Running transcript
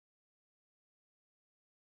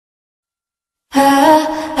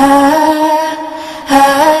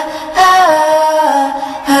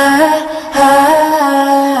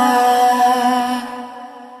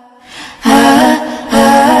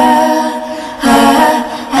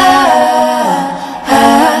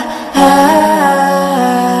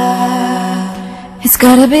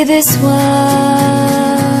Gotta be this one.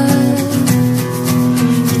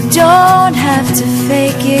 You don't have to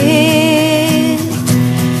fake it.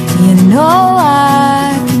 You know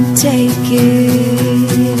I can take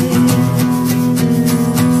it.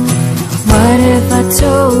 What if I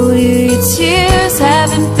told you your tears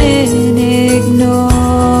haven't been ignored,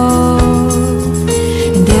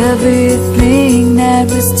 and everything that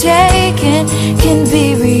was taken can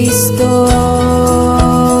be restored?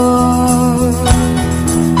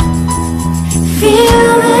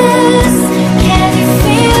 Feel this, can you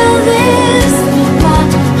feel this? My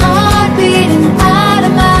heart beating out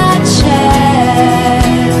of my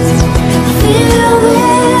chest. Feel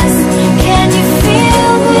this, can you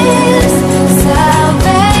feel this?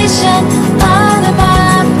 Salvation under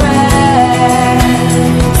my breath.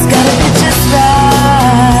 It's gotta be just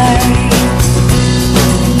right.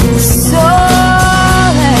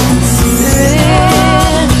 Soul and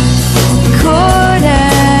spirit, cord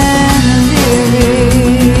and lyric.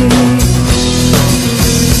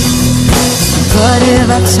 But if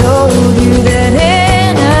I told you that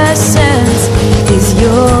innocence is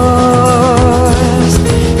yours,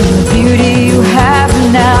 and the beauty you have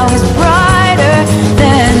now is brighter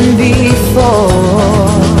than before.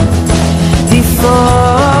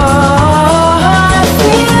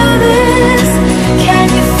 Feel this, can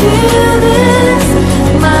you feel this?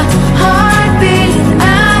 My heart beating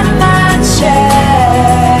out of my chest.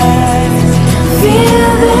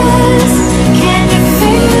 Feel this, can you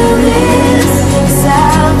feel this?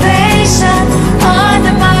 Salvation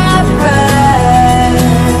under my breath.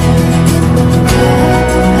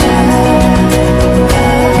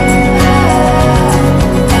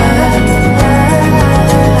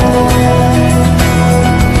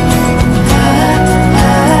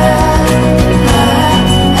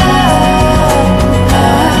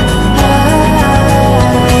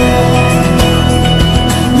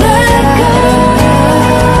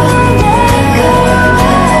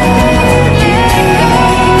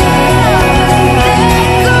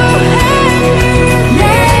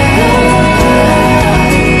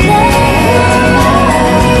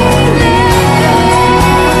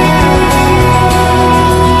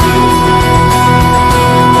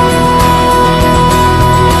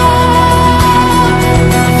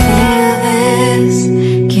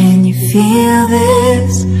 Feel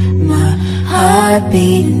this, my heart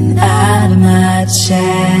beating out of my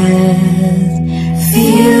chest.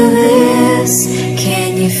 Feel this,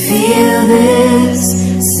 can you feel this?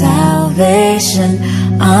 Salvation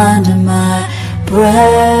under my breath.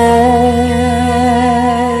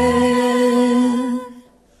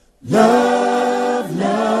 Love,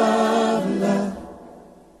 love, love.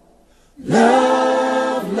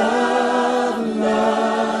 Love, love,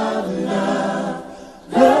 love, love.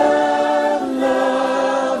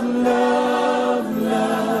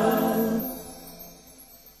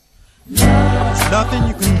 Nothing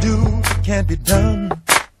you can do that can't be done.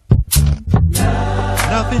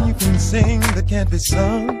 Nothing you can sing that can't be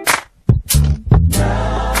sung.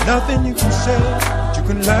 Nothing you can say that you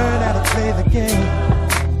can learn how to play the game.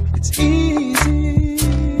 It's easy.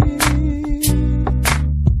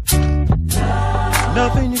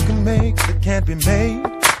 Nothing you can make that can't be made.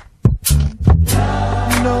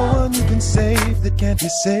 No one you can save that can't be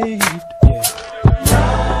saved.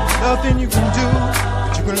 Nothing you can do,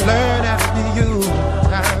 but you can learn how to be you.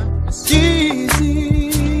 It's easy.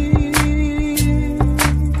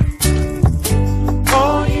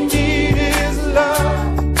 All you need is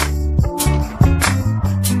love.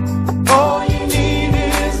 All you need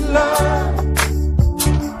is love.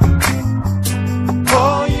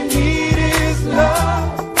 All you need is love.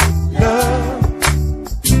 Love.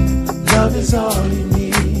 Love is all you need.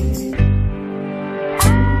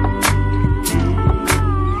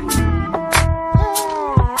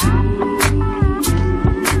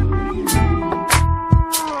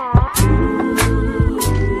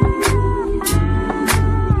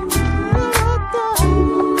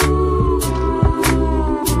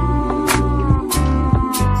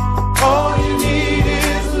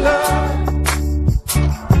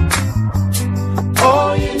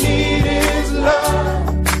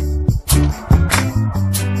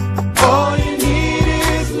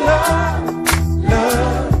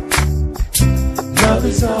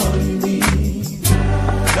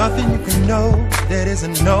 Nothing you can know that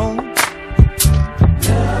isn't known.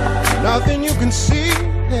 Nothing you can see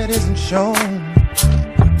that isn't shown.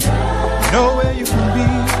 Nowhere you can be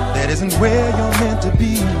that isn't where you're meant to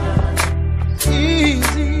be.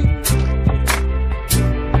 Easy.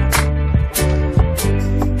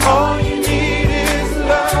 All you need is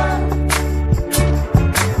love.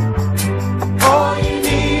 All you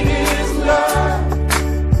need is love.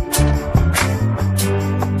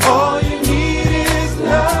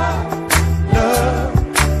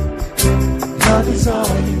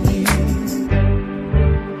 all you need.